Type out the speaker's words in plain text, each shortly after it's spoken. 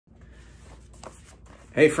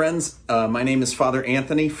Hey friends, my name is Father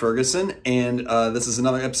Anthony Ferguson, and this is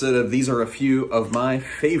another episode of These Are a Few of My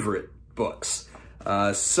Favorite Books.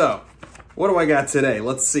 So, what do I got today?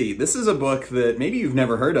 Let's see. This is a book that maybe you've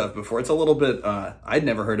never heard of before. It's a little bit, I'd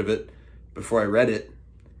never heard of it before I read it,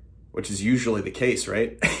 which is usually the case,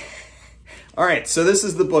 right? All right, so this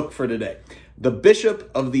is the book for today. The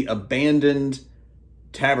Bishop of the Abandoned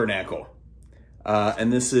Tabernacle.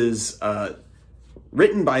 And this is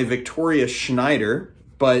written by Victoria Schneider,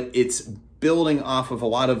 but it's building off of a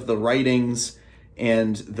lot of the writings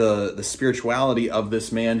and the spirituality of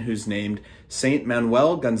this man who's named St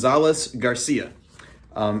Manuel González García.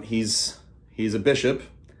 He's a bishop,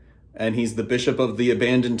 and he's the bishop of the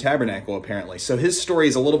Abandoned Tabernacle, apparently. So his story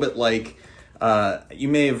is a little bit like, you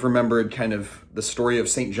may have remembered kind of the story of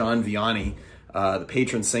St John Vianney, the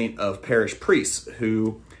patron saint of parish priests,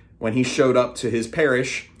 who, when he showed up to his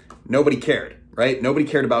parish, nobody cared. Right? Nobody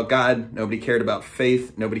cared about God. Nobody cared about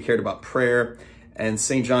faith. Nobody cared about prayer. And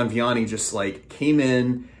St. John Vianney just like came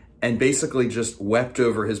in and basically just wept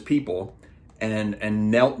over his people and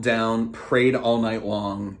knelt down, prayed all night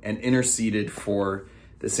long, and interceded for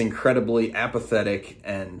this incredibly apathetic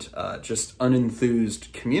and just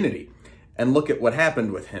unenthused community. And look at what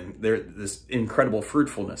happened with him. This incredible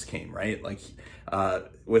fruitfulness came, right? Like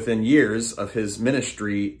within years of his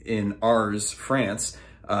ministry in Ars, France,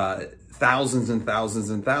 thousands and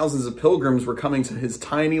thousands and thousands of pilgrims were coming to his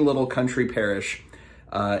tiny little country parish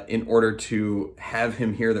in order to have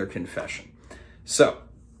him hear their confession. So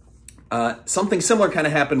something similar kind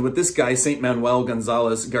of happened with this guy, St Manuel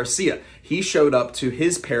González García. He showed up to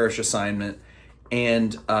his parish assignment,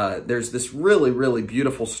 and there's this really, really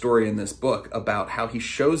beautiful story in this book about how he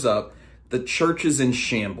shows up. The church is in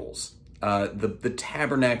shambles. The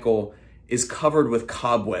tabernacle is covered with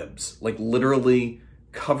cobwebs, like literally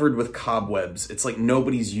covered with cobwebs. It's like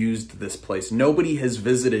nobody's used this place. Nobody has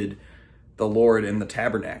visited the Lord in the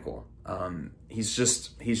tabernacle. He's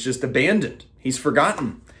just abandoned. He's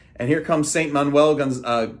forgotten. And here comes St. Manuel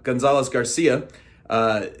González García,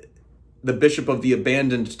 the bishop of the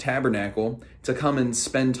Abandoned Tabernacle, to come and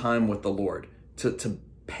spend time with the Lord, to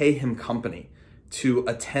pay him company, to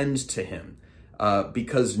attend to him,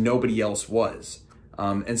 because nobody else was.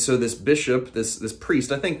 And so this bishop, this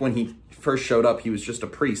priest, I think when he first showed up, he was just a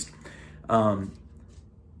priest.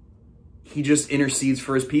 He just intercedes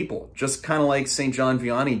for his people, just kind of like St. John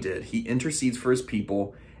Vianney did. He intercedes for his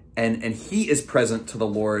people, and he is present to the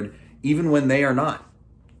Lord even when they are not.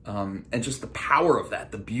 And just the power of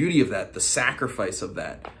that, the beauty of that, the sacrifice of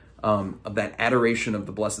that adoration of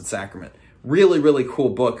the Blessed Sacrament. Really, really cool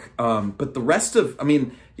book. But the rest of, I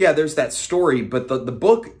mean, yeah, there's that story, but the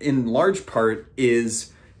book in large part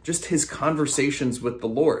is just his conversations with the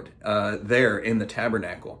Lord there in the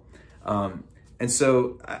tabernacle. And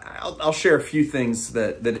so I'll share a few things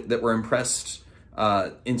that were impressed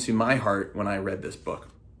into my heart when I read this book.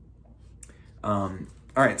 All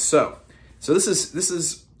right, so this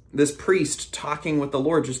is this priest talking with the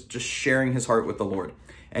Lord, just sharing his heart with the Lord.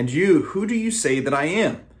 And you, who do you say that I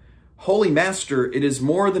am? Holy Master, it is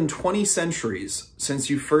more than 20 centuries since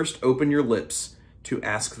you first opened your lips to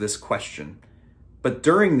ask this question. But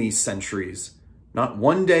during these centuries, not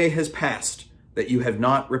one day has passed that you have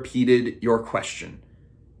not repeated your question.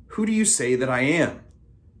 Who do you say that I am?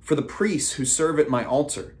 For the priests who serve at my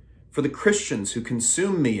altar, for the Christians who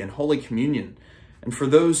consume me in Holy Communion, and for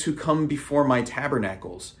those who come before my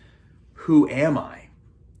tabernacles, who am I?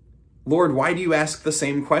 Lord, why do you ask the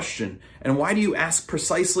same question? And why do you ask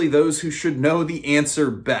precisely those who should know the answer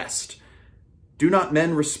best? Do not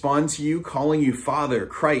men respond to you, calling you Father,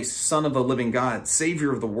 Christ, Son of the living God,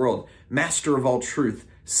 Savior of the world, Master of all truth,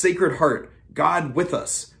 Sacred Heart, God with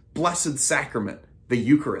us, Blessed Sacrament, the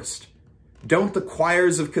Eucharist? Don't the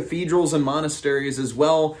choirs of cathedrals and monasteries, as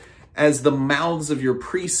well as the mouths of your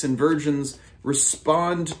priests and virgins,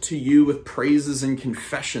 respond to you with praises and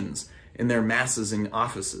confessions in their masses and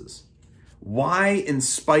offices? Why, in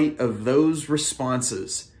spite of those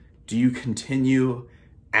responses, do you continue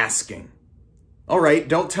asking? All right,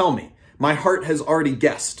 don't tell me. My heart has already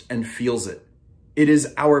guessed and feels it. It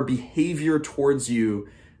is our behavior towards you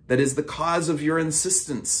that is the cause of your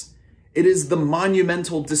insistence. It is the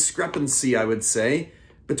monumental discrepancy, I would say,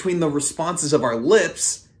 between the responses of our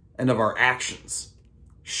lips and of our actions.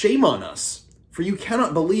 Shame on us, for you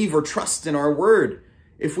cannot believe or trust in our word.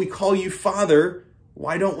 If we call you Father,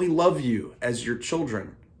 why don't we love you as your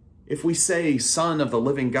children? If we say Son of the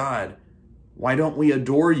living God, why don't we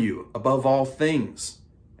adore you above all things?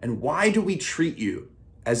 And why do we treat you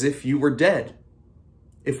as if you were dead?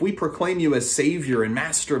 If we proclaim you as Savior and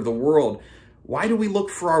Master of the world, why do we look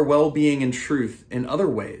for our well-being and truth in other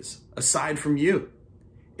ways, aside from you?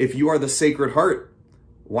 If you are the Sacred Heart,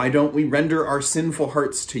 why don't we render our sinful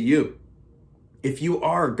hearts to you? If you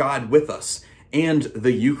are God with us and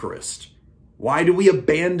the Eucharist, why do we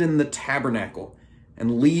abandon the tabernacle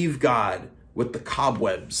and leave God with the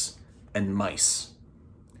cobwebs and mice?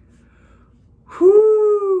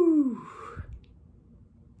 Whew.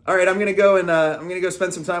 All right, I'm gonna go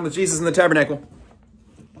spend some time with Jesus in the tabernacle.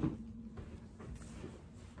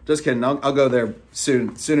 Just kidding, I'll go there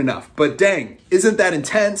soon enough. But dang, isn't that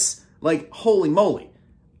intense? Like, holy moly.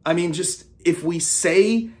 I mean, just if we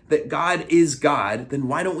say that God is God, then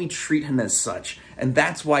why don't we treat him as such? And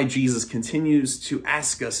that's why Jesus continues to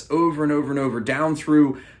ask us over and over and over, down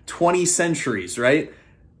through 20 centuries, right?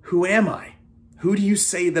 Who am I? Who do you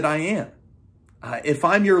say that I am? If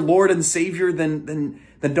I'm your Lord and Savior, then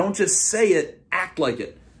don't just say it, act like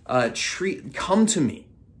it. Come to me.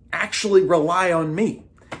 Actually rely on me.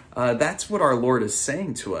 That's what our Lord is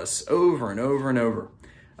saying to us over and over and over.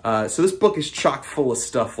 So this book is chock full of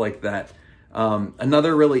stuff like that.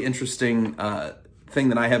 Another really interesting thing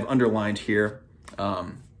that I have underlined here,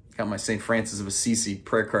 got my St. Francis of Assisi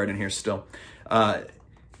prayer card in here still.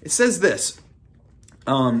 It says this.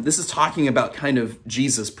 This is talking about kind of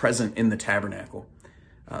Jesus present in the tabernacle.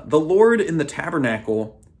 The Lord in the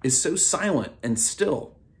tabernacle is so silent and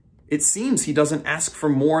still. It seems he doesn't ask for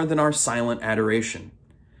more than our silent adoration.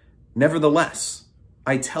 Nevertheless,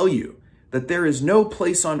 I tell you that there is no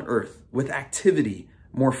place on earth with activity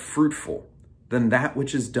more fruitful than that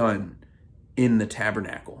which is done in the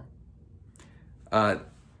tabernacle. I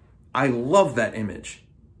love that image.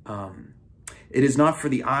 It is not for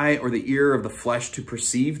the eye or the ear of the flesh to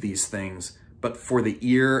perceive these things, but for the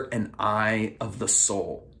ear and eye of the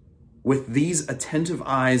soul. With these attentive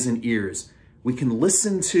eyes and ears, we can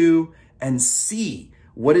listen to and see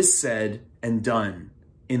what is said and done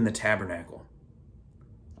in the tabernacle.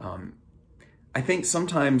 I think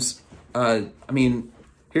sometimes,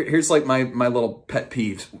 here's like my little pet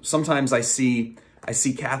peeve. Sometimes I see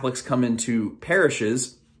Catholics come into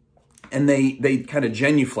parishes and they kind of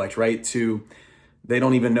genuflect, right, to they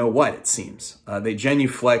don't even know what, it seems. They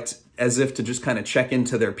genuflect as if to just kind of check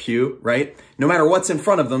into their pew, right? No matter what's in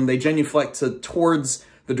front of them, they genuflect towards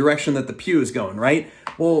the direction that the pew is going, right?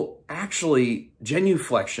 Well, actually,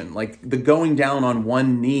 genuflection, like the going down on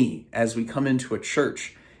one knee as we come into a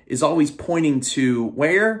church, is always pointing to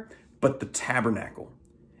where? But the tabernacle.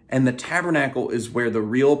 And the tabernacle is where the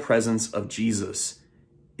real presence of Jesus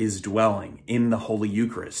is dwelling, in the Holy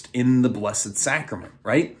Eucharist, in the Blessed Sacrament,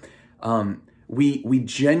 right? We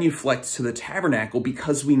genuflect to the tabernacle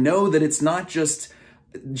because we know that it's not just,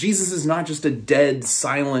 Jesus is not just a dead,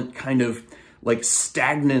 silent, kind of like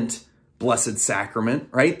stagnant Blessed Sacrament,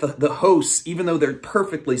 right? The hosts, even though they're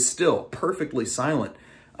perfectly still, perfectly silent,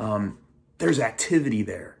 there's activity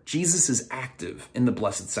there. Jesus is active in the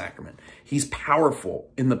Blessed Sacrament. He's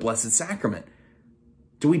powerful in the Blessed Sacrament.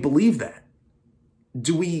 Do we believe that?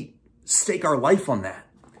 Do we stake our life on that?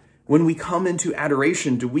 When we come into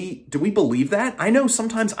adoration, do we believe that? I know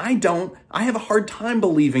sometimes I don't. I have a hard time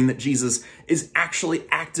believing that Jesus is actually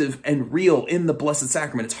active and real in the Blessed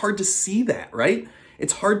Sacrament. It's hard to see that, right?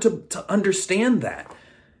 It's hard to understand that.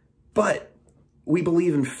 But we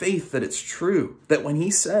believe in faith that it's true, that when he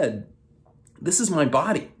said, this is my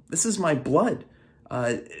body, this is my blood,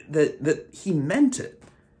 that he meant it.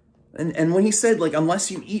 And when he said, like,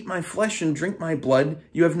 unless you eat my flesh and drink my blood,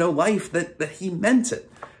 you have no life, that he meant it.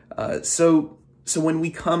 So when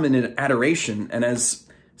we come in an adoration, and as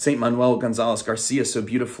St Manuel González García so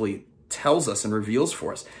beautifully tells us and reveals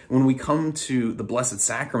for us, when we come to the Blessed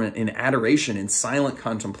Sacrament in adoration, in silent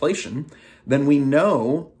contemplation, then we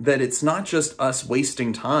know that it's not just us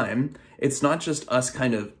wasting time. It's not just us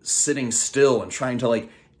kind of sitting still and trying to like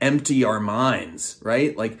empty our minds,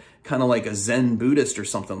 right? Like kind of like a Zen Buddhist or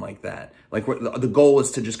something like that. Like the goal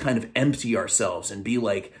is to just kind of empty ourselves and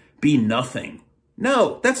be nothing.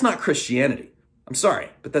 No, that's not Christianity. I'm sorry,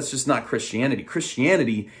 but that's just not Christianity.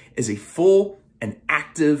 Christianity is a full and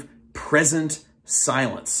active, present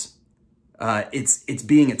silence. It's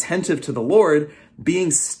being attentive to the Lord,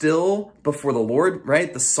 being still before the Lord,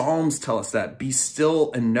 right? The Psalms tell us that. Be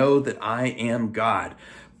still and know that I am God.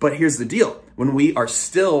 But here's the deal. When we are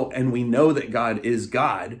still and we know that God is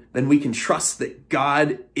God, then we can trust that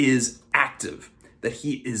God is active, that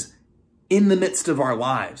he is in the midst of our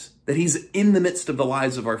lives, that he's in the midst of the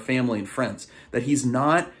lives of our family and friends, that he's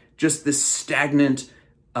not just this stagnant,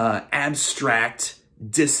 abstract,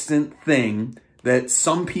 distant thing that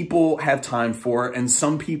some people have time for and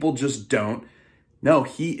some people just don't. No,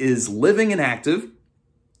 he is living and active,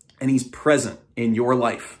 and he's present in your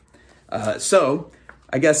life. So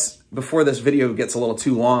I guess before this video gets a little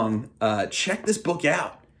too long, check this book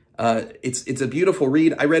out. It's a beautiful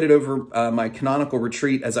read. I read it over my canonical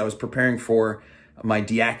retreat as I was preparing for my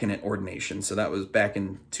diaconate ordination. So that was back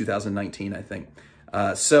in 2019, I think.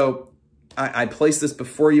 So I placed this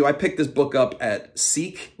before you. I picked this book up at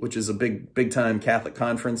Seek, which is a big time Catholic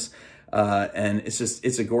conference. And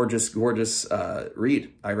it's a gorgeous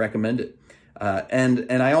read. I recommend it.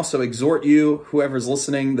 And I also exhort you, whoever's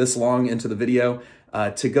listening this long into the video,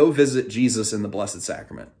 to go visit Jesus in the Blessed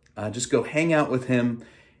Sacrament. Just go hang out with him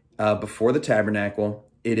before the tabernacle.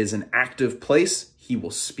 It is an active place. He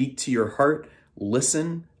will speak to your heart.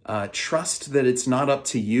 Listen. Trust that it's not up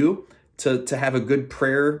to you to have a good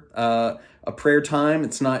prayer time.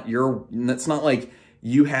 It's not like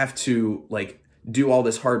you have to do all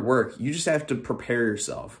this hard work. You just have to prepare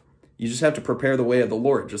yourself. You just have to prepare the way of the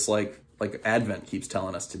Lord, just like Advent keeps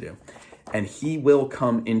telling us to do. And he will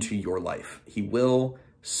come into your life. He will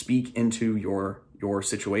speak into your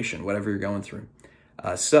situation, whatever you're going through.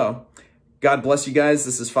 So God bless you guys.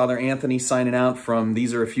 This is Father Anthony signing out from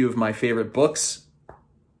These Are a Few of My Favorite Books.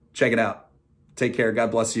 Check it out. Take care. God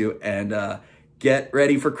bless you. And get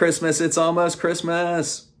ready for Christmas. It's almost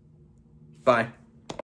Christmas. Bye.